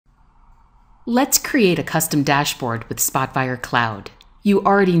Let's create a custom dashboard with Spotfire Cloud. You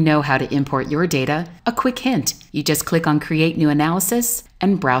already know how to import your data. A quick hint, you just click on Create New Analysis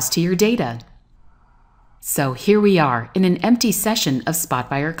and browse to your data. So here we are in an empty session of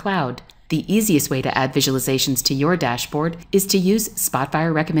Spotfire Cloud. The easiest way to add visualizations to your dashboard is to use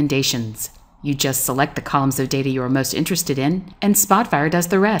Spotfire Recommendations. You just select the columns of data you are most interested in, and Spotfire does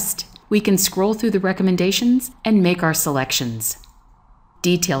the rest. We can scroll through the recommendations and make our selections.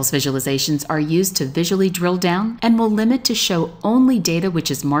 Details visualizations are used to visually drill down and will limit to show only data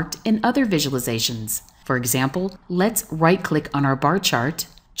which is marked in other visualizations. For example, let's right-click on our bar chart,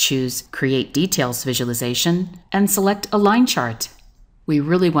 choose Create Details Visualization, and select a line chart. We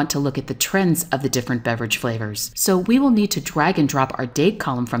really want to look at the trends of the different beverage flavors, so we will need to drag and drop our date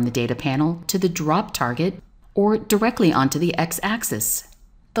column from the data panel to the drop target or directly onto the x-axis.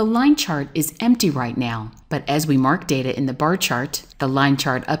 The line chart is empty right now, but as we mark data in the bar chart, the line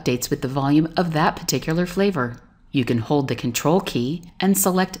chart updates with the volume of that particular flavor. You can hold the Control key and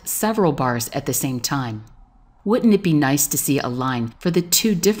select several bars at the same time. Wouldn't it be nice to see a line for the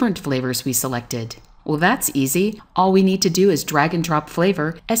two different flavors we selected? Well, that's easy. All we need to do is drag and drop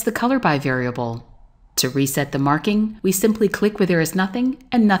flavor as the color by variable. To reset the marking, we simply click where there is nothing,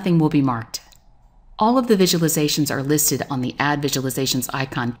 and nothing will be marked. All of the visualizations are listed on the Add Visualizations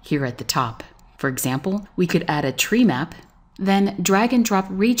icon here at the top. For example, we could add a tree map, then drag and drop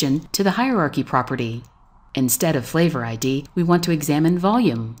region to the hierarchy property. Instead of flavor ID, we want to examine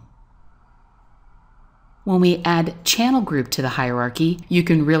volume. When we add channel group to the hierarchy, you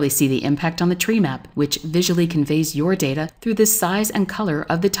can really see the impact on the tree map, which visually conveys your data through the size and color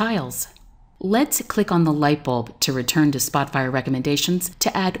of the tiles. Let's click on the light bulb to return to Spotfire Recommendations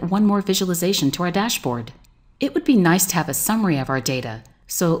to add one more visualization to our dashboard. It would be nice to have a summary of our data,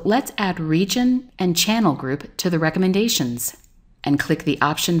 so let's add region and channel group to the recommendations and click the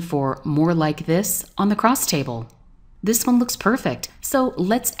option for More Like This on the cross table. This one looks perfect, so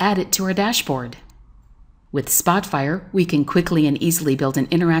let's add it to our dashboard. With Spotfire, we can quickly and easily build an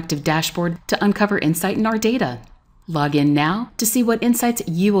interactive dashboard to uncover insight in our data. Log in now to see what insights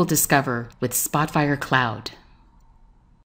you will discover with Spotfire Cloud.